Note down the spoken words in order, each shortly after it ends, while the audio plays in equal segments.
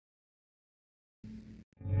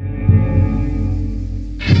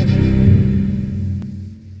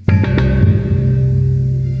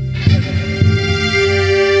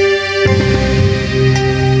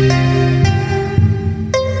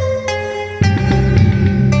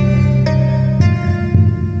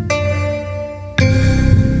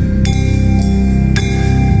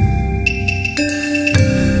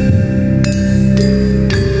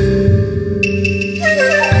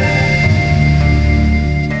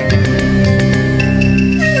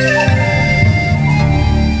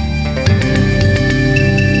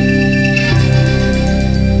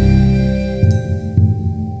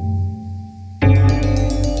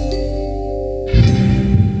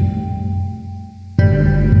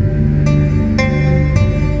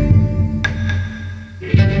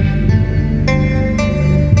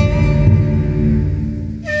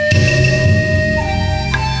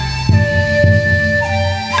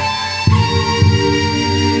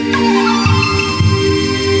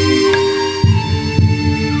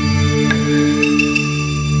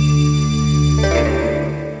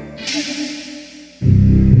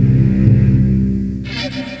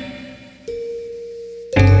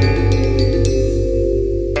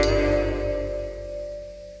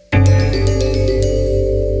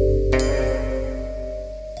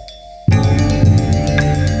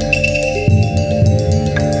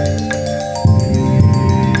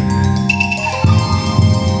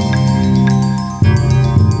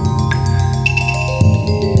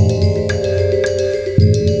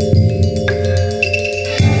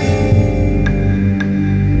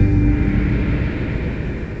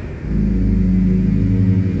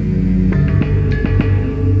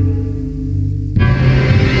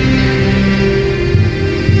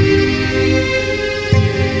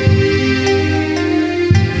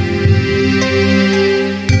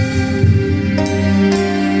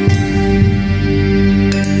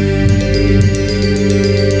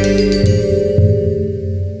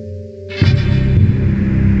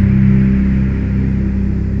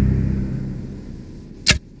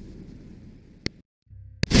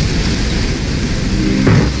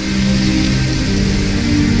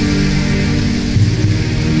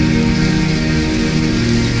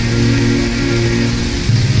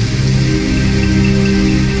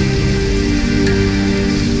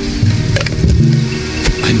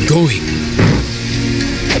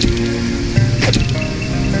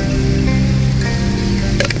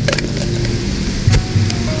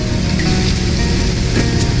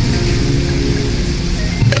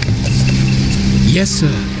Yes, sir.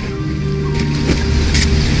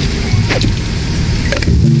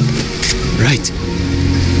 Right.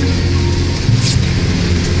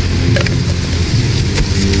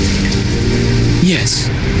 Yes,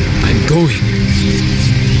 I'm going.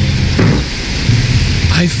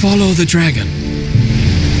 I follow the dragon.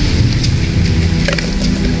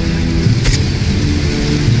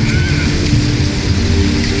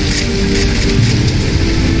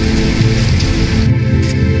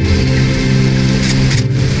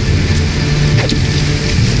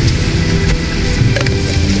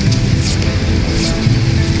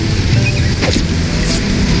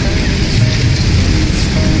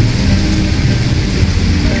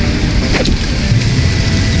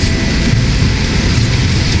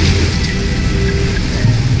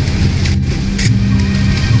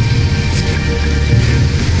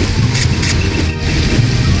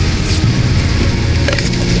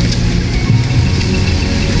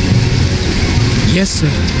 Yes,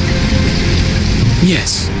 sir.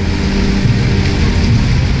 Yes.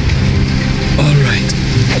 All right.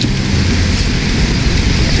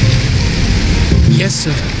 Yes,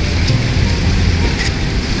 sir.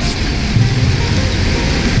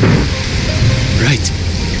 Right.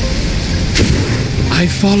 I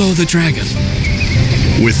follow the dragon.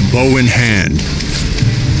 With bow in hand.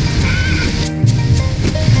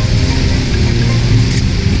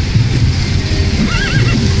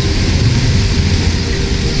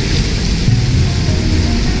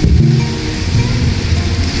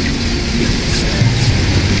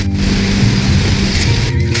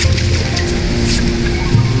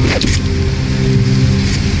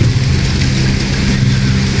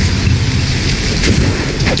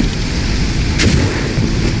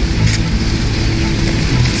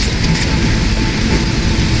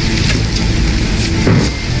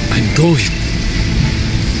 Going.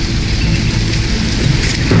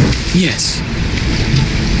 Yes.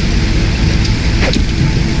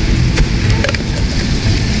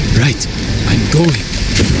 Right. I'm going.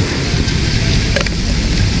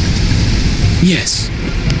 Yes.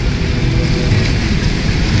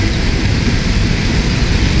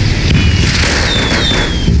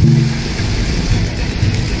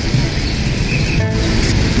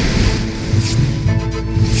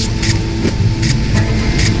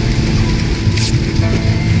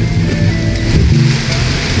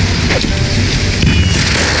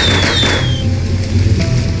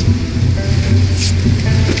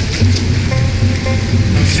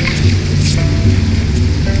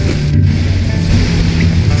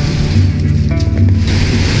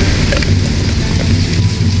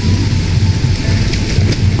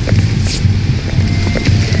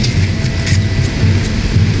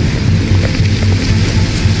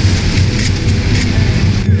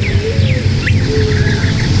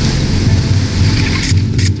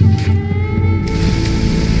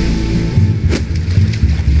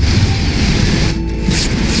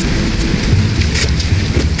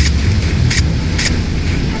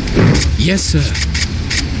 Yes, sir.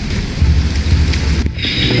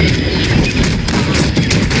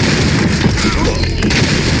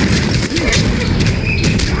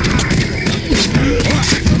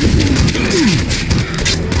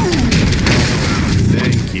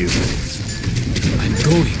 Thank you. I'm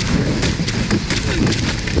going.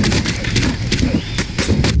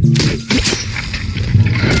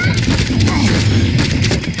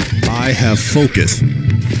 I have focus.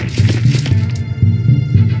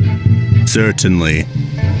 Certainly.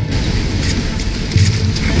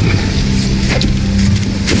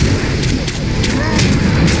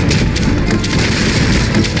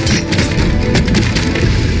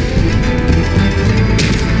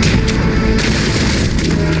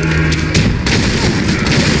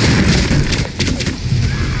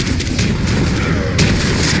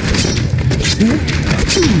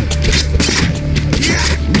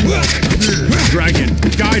 Dragon,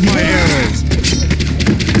 guide my arrows.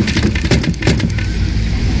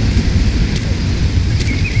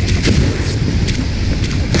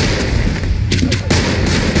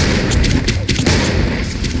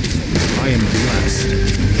 I am blessed.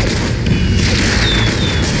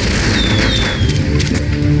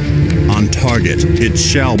 On target, it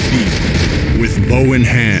shall be, with bow in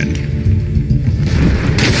hand.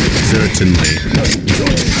 Certainly.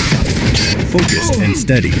 Focused and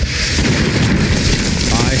steady.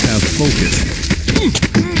 I have focus.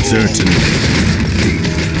 Certainly.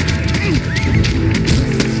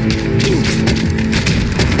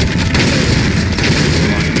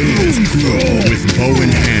 With bow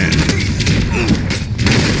in hand.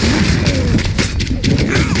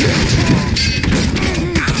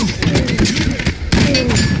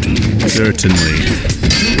 Certainly.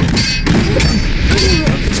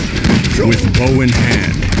 bow in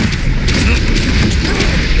hand.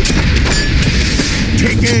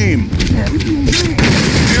 Take aim!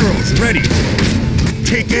 Arrows ready!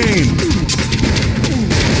 Take aim!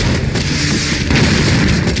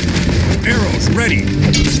 Arrows ready!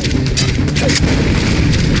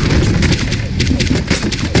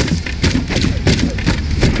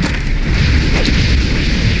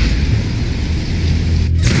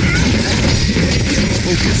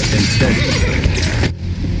 Focused and steady.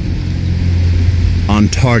 On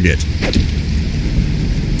target.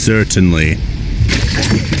 Certainly.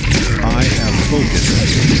 I have focus.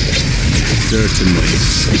 Certainly.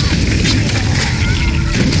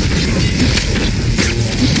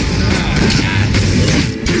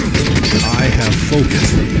 I have focus.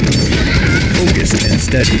 Focused and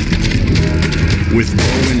steady. With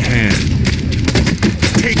bow in hand.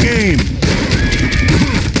 Take aim!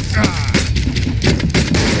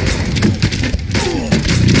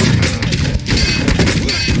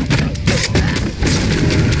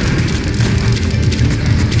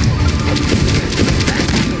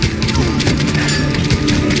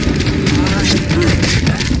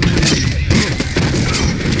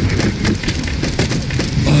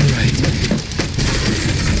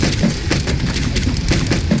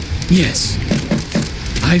 Yes.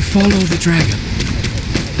 I follow the dragon.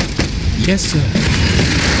 Yes, sir.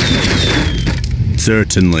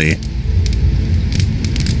 Certainly.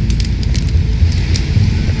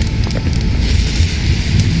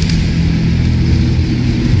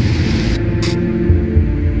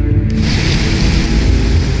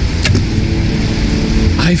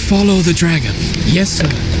 I follow the dragon. Yes, sir.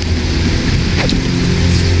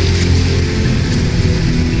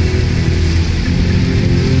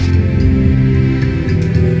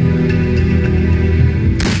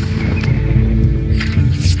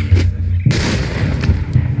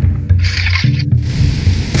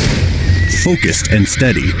 Focused and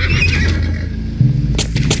steady.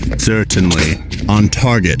 Certainly. On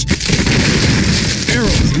target.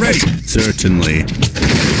 Arrows ready. Certainly.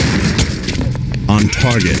 On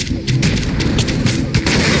target.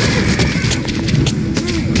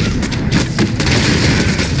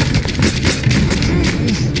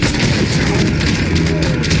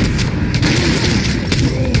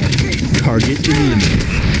 Target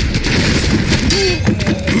eliminated.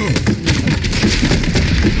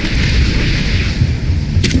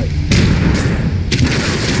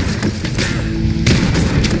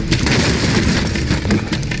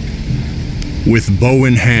 With bow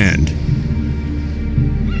in hand.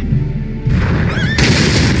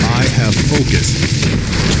 I have focus.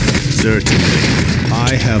 Certainly.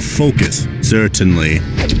 I have focus. Certainly.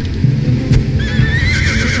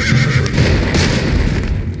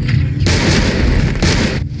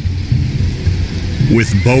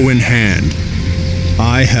 With bow in hand.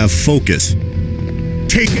 I have focus.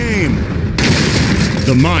 Take aim!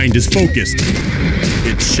 The mind is focused.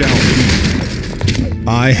 It shall be.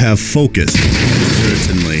 I have focus.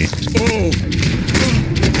 Certainly.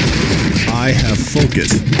 I have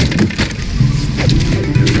focus.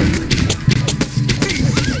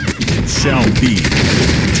 Shall be.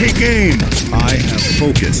 Take aim! I have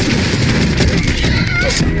focus.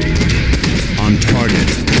 On target.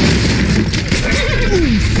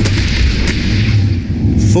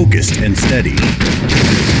 Focused and steady.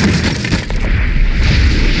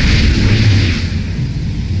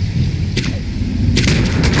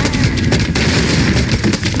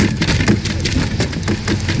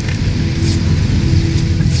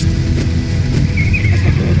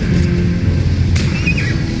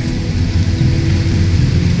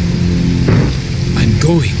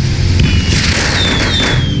 Going.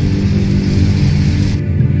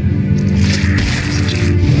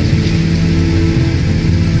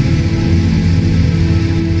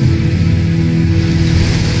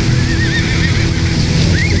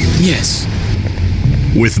 Yes.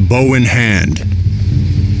 With bow in hand.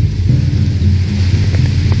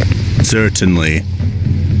 Certainly.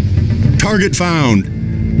 Target found.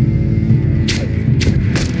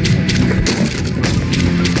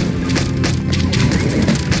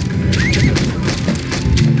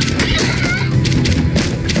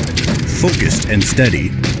 Focused and steady.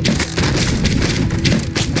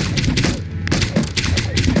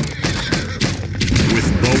 With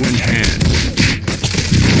bow in hand.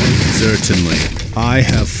 Certainly. I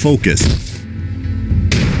have focus.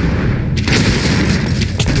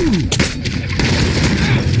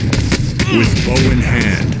 With bow in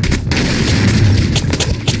hand.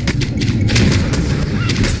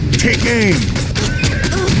 Take aim!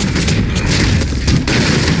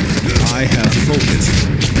 I have focus.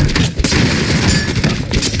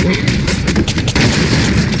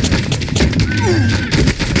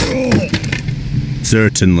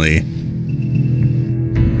 Certainly.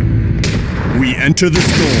 We enter the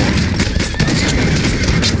storm.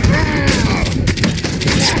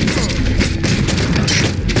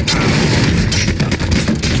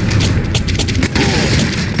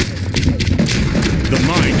 The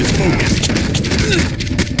mind is focused.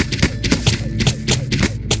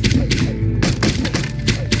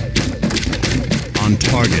 On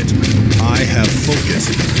target. I have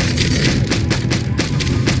focus.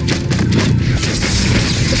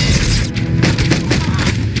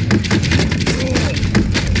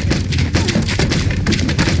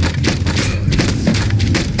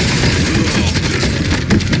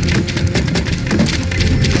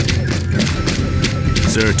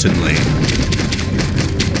 Certainly.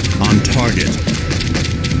 On target.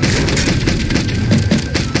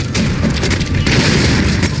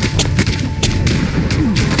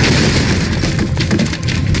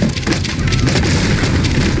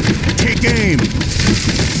 Take aim.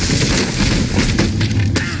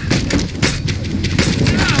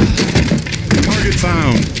 Target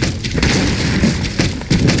found.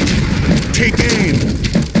 Take aim.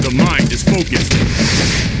 The mind is focused.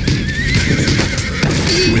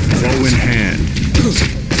 With bow in hand.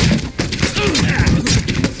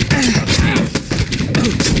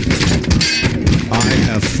 I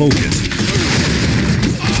have focus.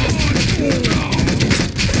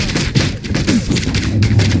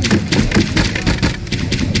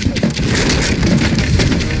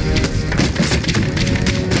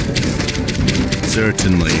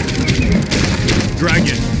 Certainly.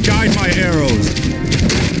 Dragon, guide my arrows.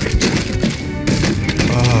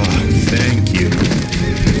 Ah, thank you.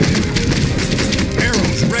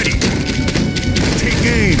 Arrows ready. Take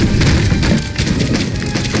aim.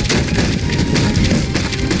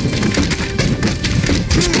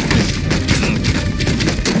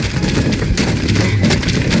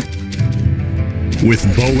 With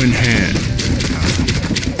bow in hand.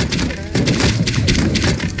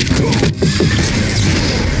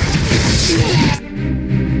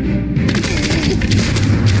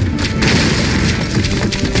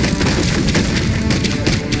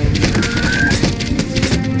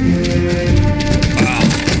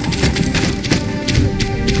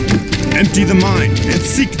 Empty the mind and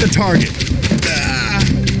seek the target.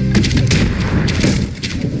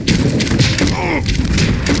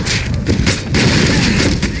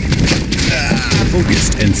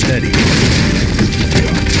 Focused and steady.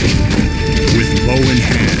 With bow in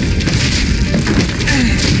hand.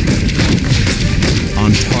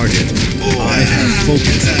 On target. I have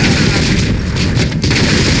focus.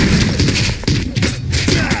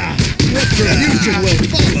 Retribution will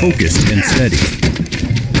follow. Focused and steady.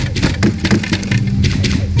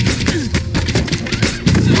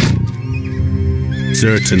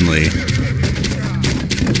 Certainly.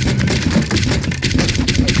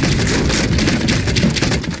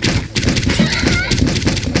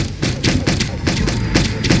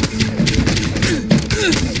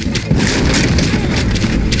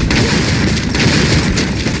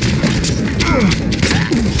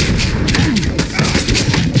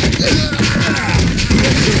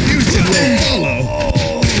 Retribution will follow.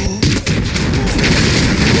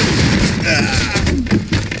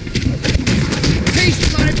 Taste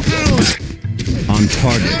my power. On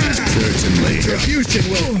target. Certainly. Retribution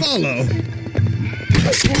will follow.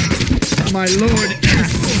 My lord and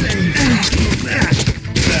savior.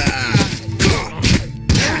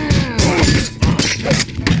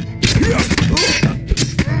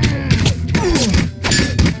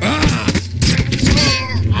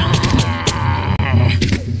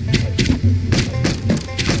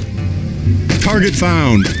 Target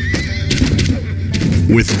found.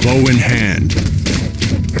 With bow in hand.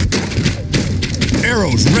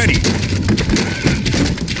 Arrows ready.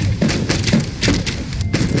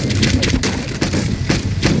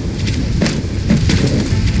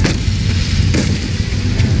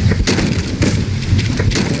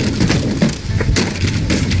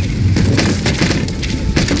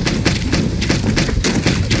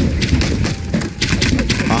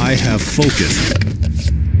 I have focus.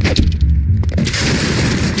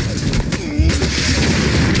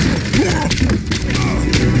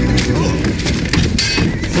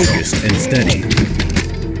 Focused and steady.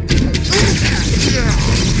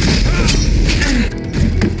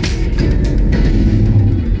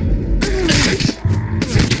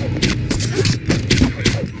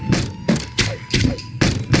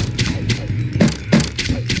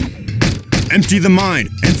 Empty the mind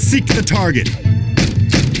and seek the target.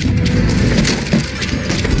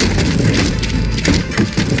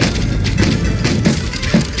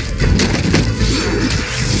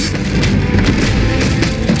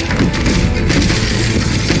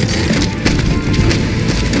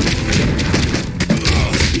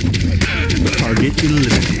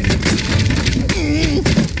 eliminated.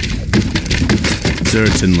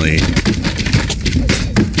 Certainly.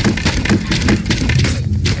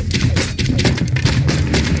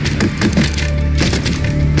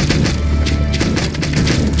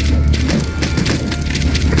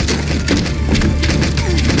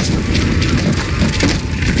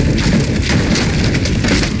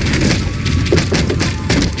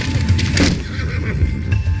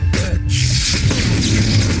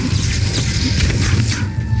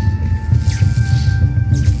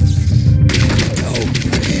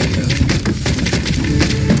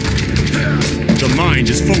 The mind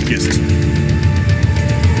is focused.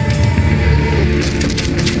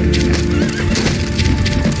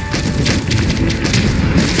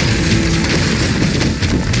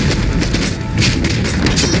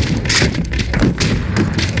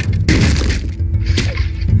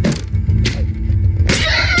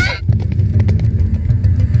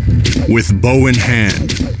 With bow in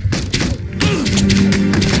hand.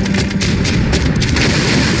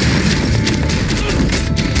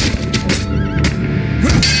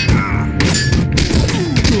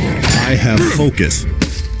 I have focus.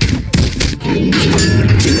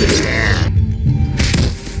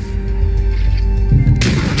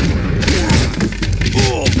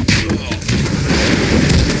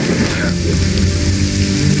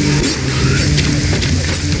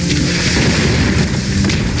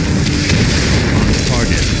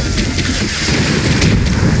 Target.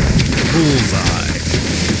 Bullseye.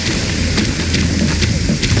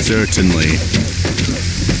 Certainly.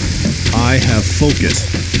 I have focus.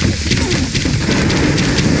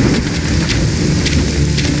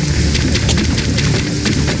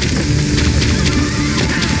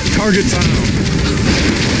 Target found.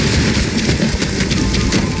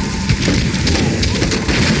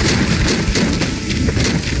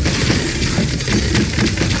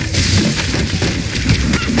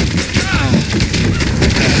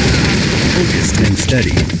 Focused and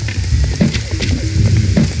steady.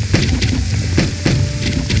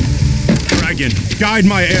 Dragon, guide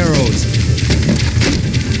my arrows.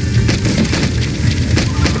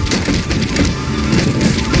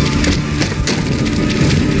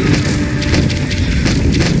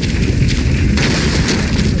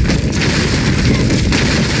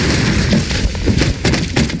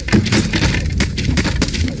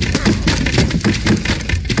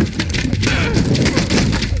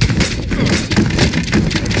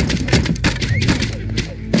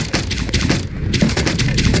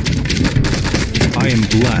 I am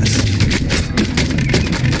blessed.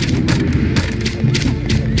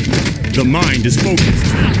 The mind is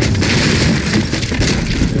focused.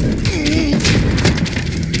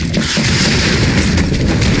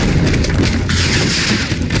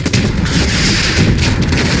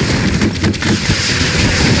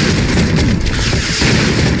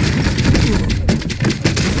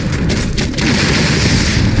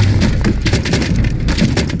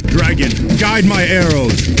 Dragon, guide my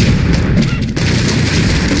arrows.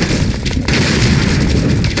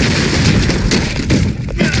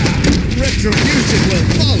 Retribution will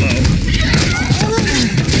follow.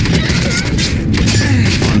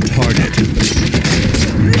 On target.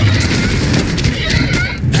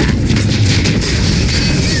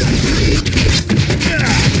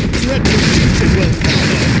 Retribution will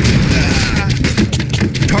follow.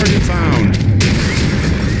 Target found.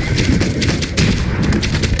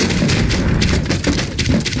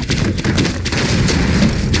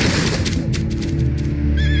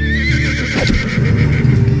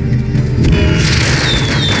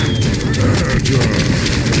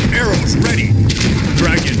 Arrows ready.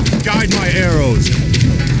 Dragon, guide my arrows.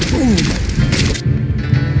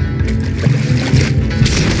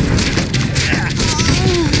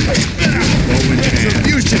 Bow in hand.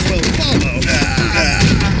 Retribution will follow.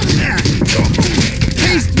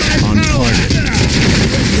 Taste my On power. target.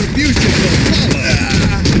 Retribution will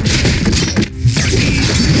follow.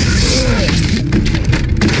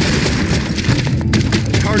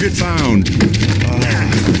 Target found.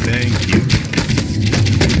 Thank you.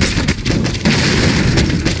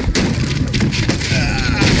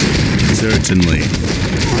 Certainly.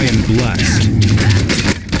 I am blessed.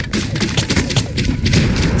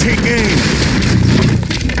 Take aim.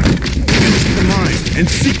 Enter the mind and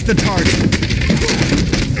seek the target.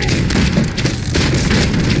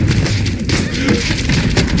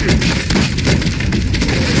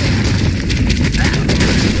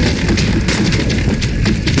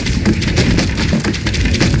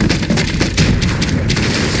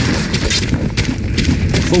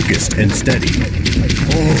 Focused and steady.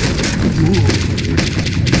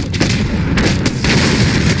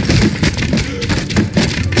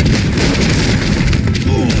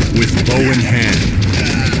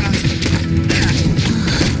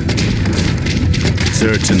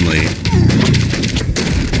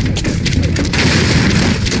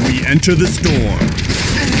 Enter the storm.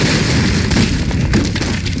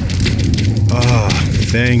 Ah,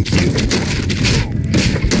 thank you.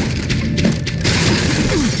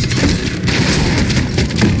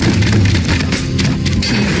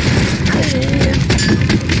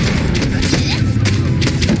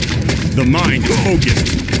 The mind is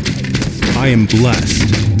focused. I am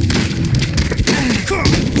blessed.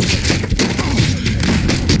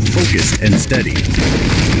 Focused and steady.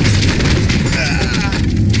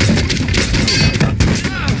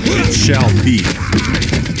 It shall be.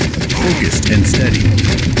 Focused and steady.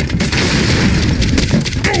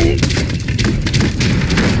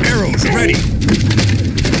 Arrows ready.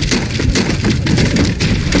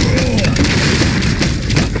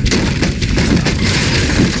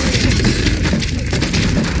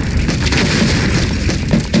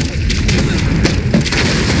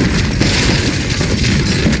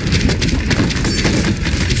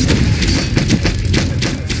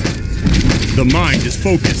 The mind is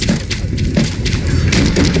focused.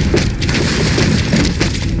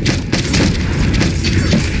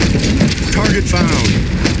 Target found.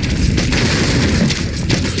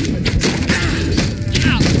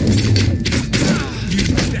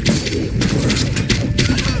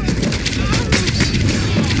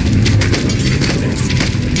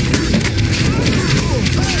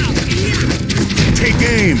 Take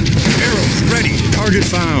aim. Arrows ready. Target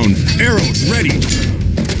found. Arrows ready.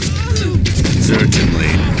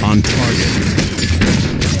 Certainly. On target.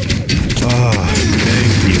 Ah,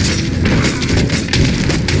 thank you.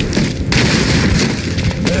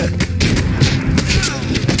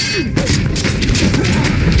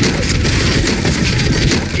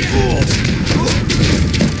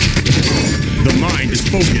 The mind is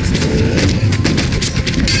focused.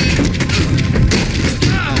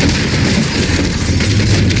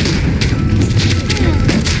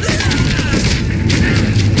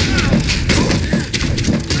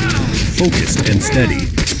 Focused and steady.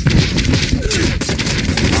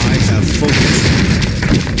 I have focused.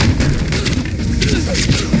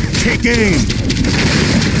 Take aim.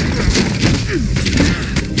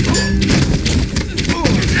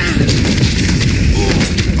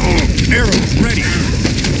 Arrows ready.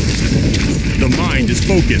 The mind is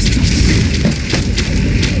focused.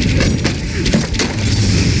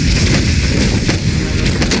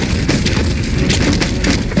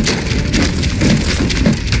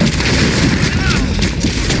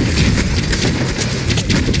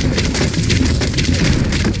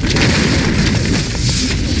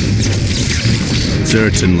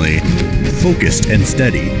 Certainly. Focused and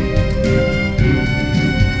steady.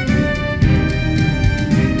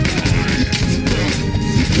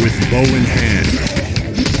 With bow in hand.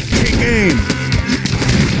 Take aim!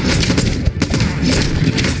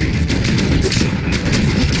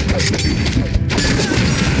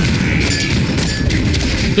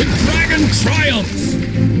 The dragon triumphs!